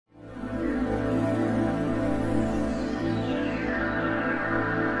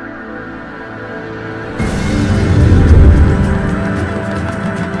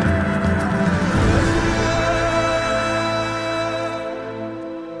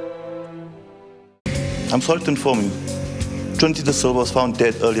I'm sorry to inform you. Trinity da Silva was found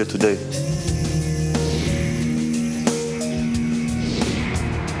dead earlier today.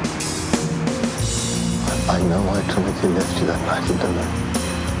 I know why Trinity left you that night at dinner.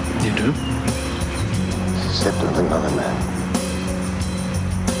 You do? She slept with another man.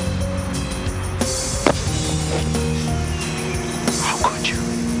 How could you?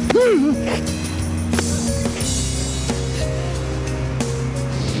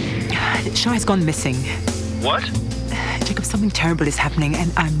 Shai's gone missing. What? Jacob, something terrible is happening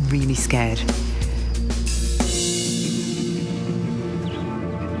and I'm really scared.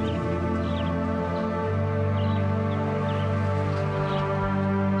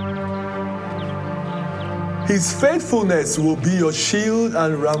 His faithfulness will be your shield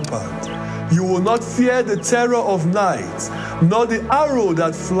and rampart. You will not fear the terror of night, nor the arrow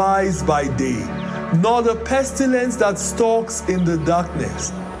that flies by day, nor the pestilence that stalks in the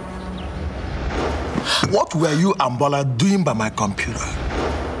darkness. What were you and Bola doing by my computer?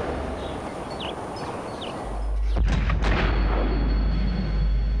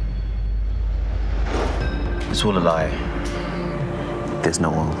 It's all a lie. There's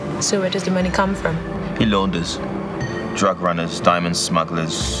no oil. So where does the money come from? He launders. Drug runners, diamond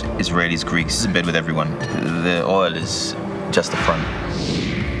smugglers, Israelis, Greeks. He's in bed with everyone. The oil is just the front.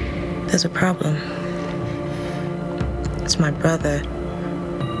 There's a problem. It's my brother.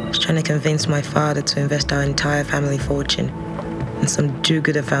 He's trying to convince my father to invest our entire family fortune in some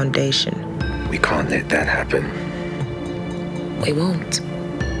do-gooder foundation. We can't let that happen. We won't.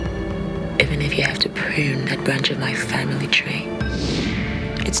 Even if you have to prune that branch of my family tree.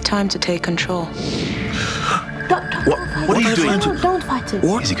 It's time to take control. What are you doing? Don't fight it.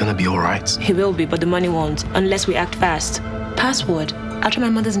 What? Is he gonna be all right? He will be, but the money won't, unless we act fast. Password, after my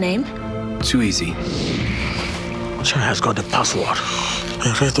mother's name? Too easy. Shai has got the password.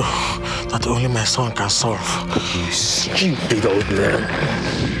 A riddle that only my son can solve. You stupid old man.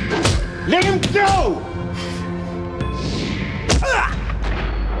 Let him go!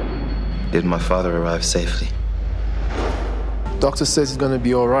 Did my father arrive safely? Doctor says he's gonna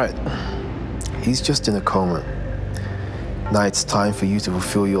be all right. He's just in a coma. Now it's time for you to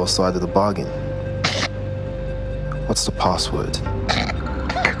fulfill your side of the bargain. What's the password?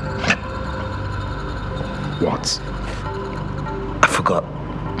 What? I forgot.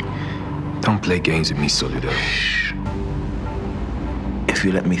 Don't play games with me, Soludo. If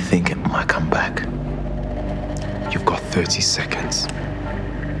you let me think, it might come back. You've got 30 seconds.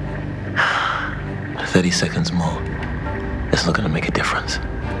 30 seconds more. It's not gonna make a difference.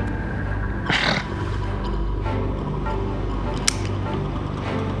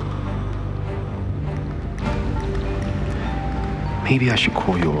 Maybe I should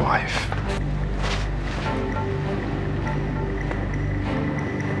call your wife.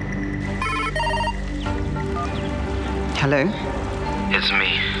 Hello? It's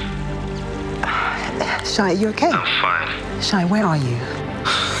me. Shai, are you okay? I'm fine. Shai, where are you?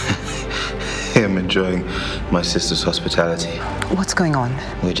 I'm enjoying my sister's hospitality. What's going on?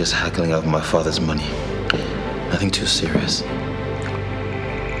 We're just haggling over my father's money. Nothing too serious.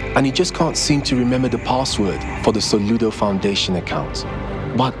 And he just can't seem to remember the password for the Soludo Foundation account.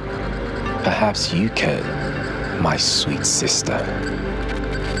 But perhaps you can, my sweet sister.